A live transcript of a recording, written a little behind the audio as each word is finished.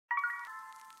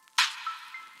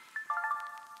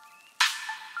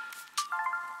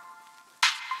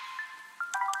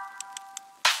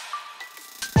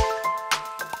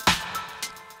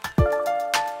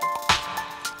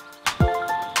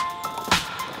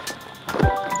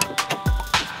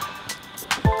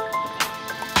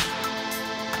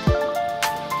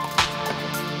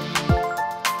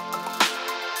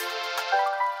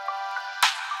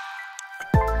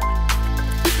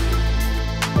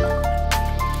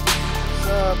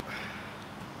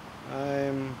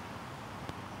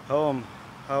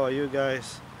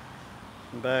guys,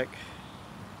 I'm back.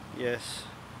 Yes,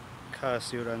 car is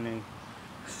still running,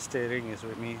 steering is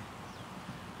with me,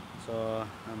 so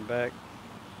I'm back.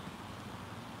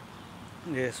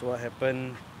 Yes, what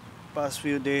happened past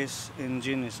few days,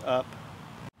 engine is up.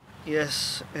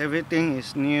 Yes, everything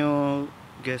is new,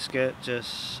 gasket,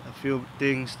 just a few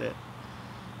things that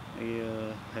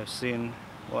you have seen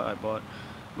what I bought,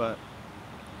 but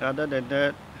other than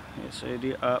that it's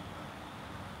already up.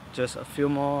 Just a few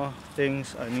more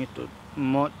things. I need to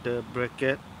mod the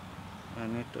bracket.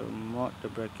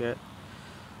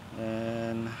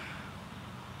 And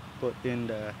put in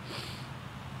the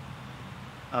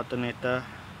alternator.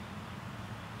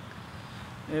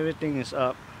 Everything is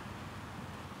up.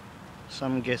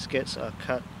 Some gaskets are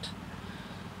cut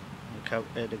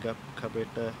at the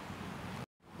carburetor.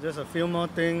 Just a few more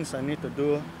things I need to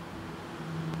do.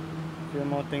 Which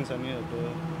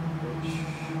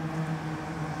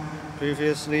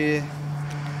previously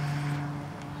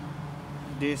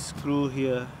this screw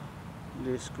here,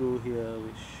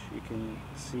 which you can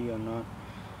see or not,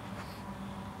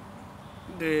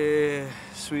 they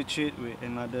switch it with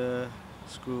another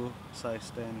screw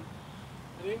size 10.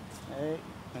 Hey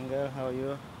Angel, how are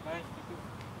you? Hi.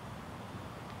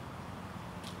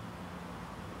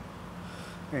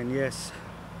 And yes,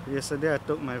 yesterday I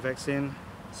took my vaccine,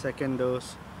 second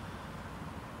dose.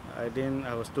 I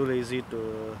was too lazy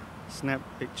to snap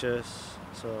pictures,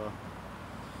 so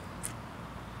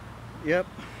yep,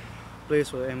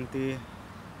 place was empty.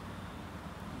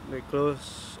 They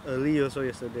closed early also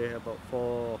yesterday, about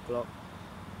 4 o'clock.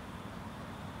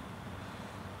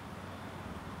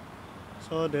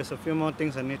 So there's a few more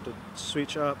things I need to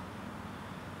switch up,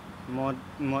 mod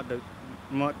the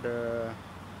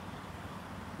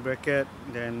bracket,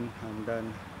 then I'm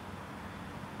done.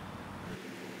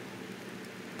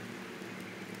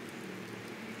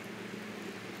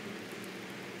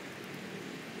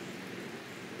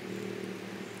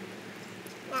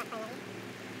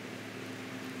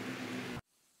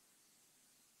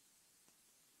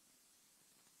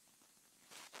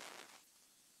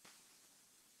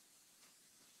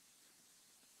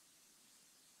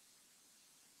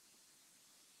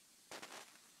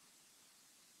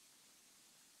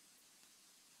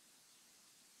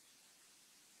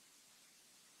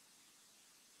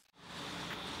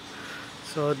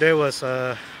 So there was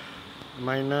a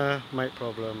minor mic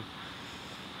problem.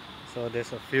 So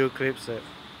there's a few clips that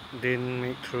didn't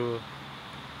make through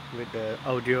with the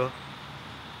audio.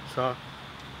 So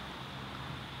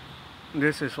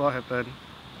this is what happened.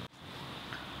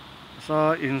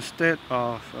 So instead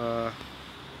of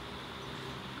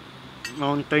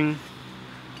mounting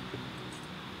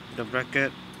the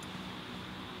bracket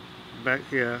back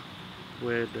here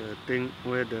where the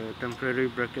temporary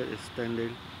bracket is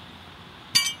standing,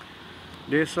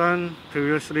 this one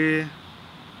previously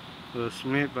was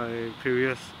made by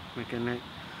previous mechanic.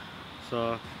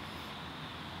 So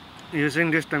using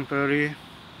this temporary,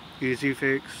 easy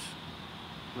fix,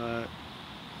 but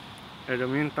at the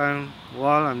meantime,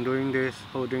 while I'm doing this,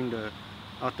 holding the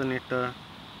alternator,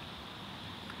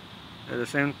 at the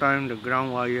same time the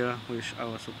ground wire, which I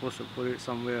was supposed to put it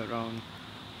somewhere around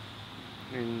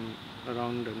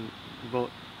the boat,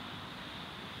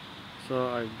 so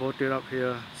I brought it up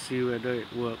here, see whether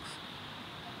it works.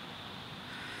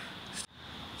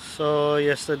 So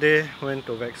yesterday went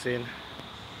to vaccine,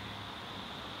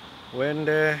 went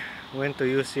to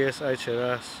UCSI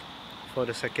Cheras for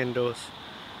the second dose.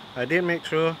 I did make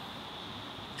through,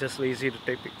 just lazy to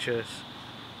take pictures,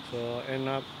 so end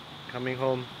up coming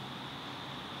home,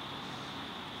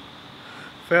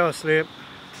 fell asleep,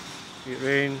 it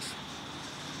rains.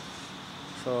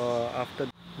 So after,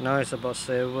 now it's about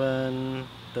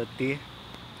 7:30,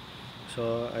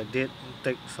 so I did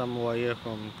take some wire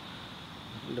from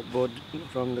the board,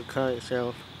 from the car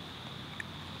itself,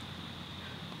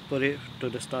 put it to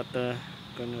the starter.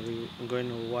 I'm going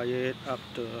to wire it up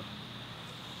to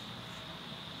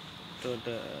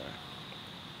the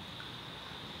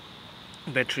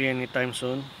battery anytime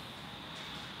soon.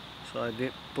 So I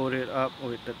did put it up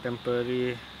with the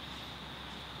temporary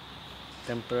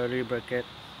bracket.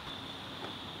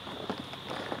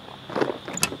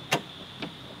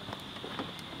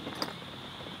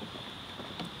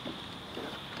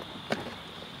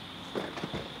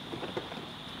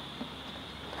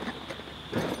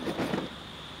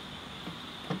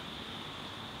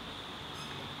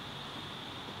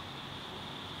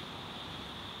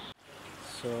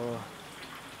 So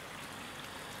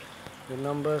the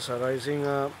numbers are rising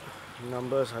up,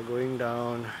 numbers are going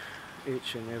down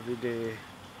each and every day.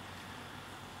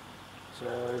 So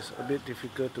it's a bit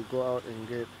difficult to go out and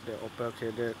get the Opel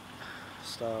Kadett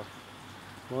stuff.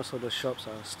 Most of the shops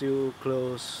are still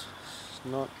closed,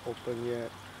 not open yet,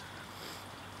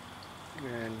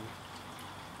 and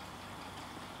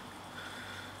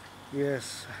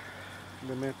yes,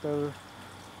 the metal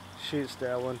sheets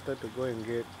that I wanted to go and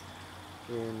get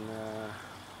in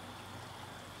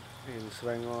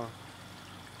Selangor,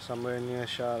 somewhere near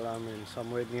Shah Alam and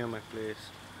somewhere near my place,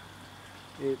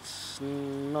 it's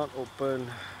not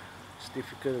open. It's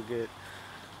difficult to get.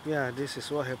 Yeah, this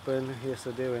is what happened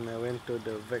yesterday when I went to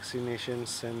the vaccination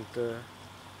center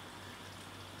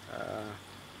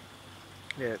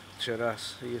at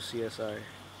Cheras UCSI.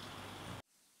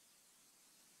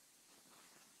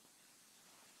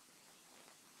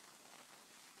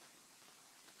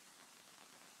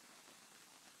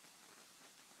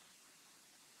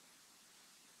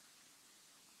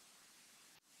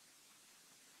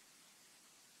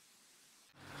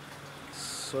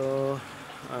 So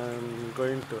I'm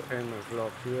going to end the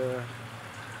vlog here.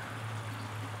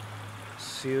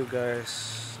 See you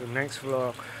guys the next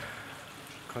vlog.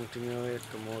 Continue it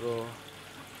tomorrow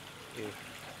if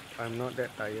I'm not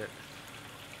that tired.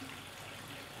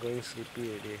 Going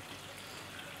sleepy already.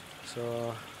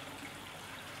 So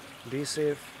be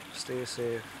safe, stay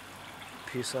safe.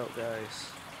 Peace out,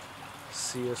 guys.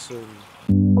 See you soon.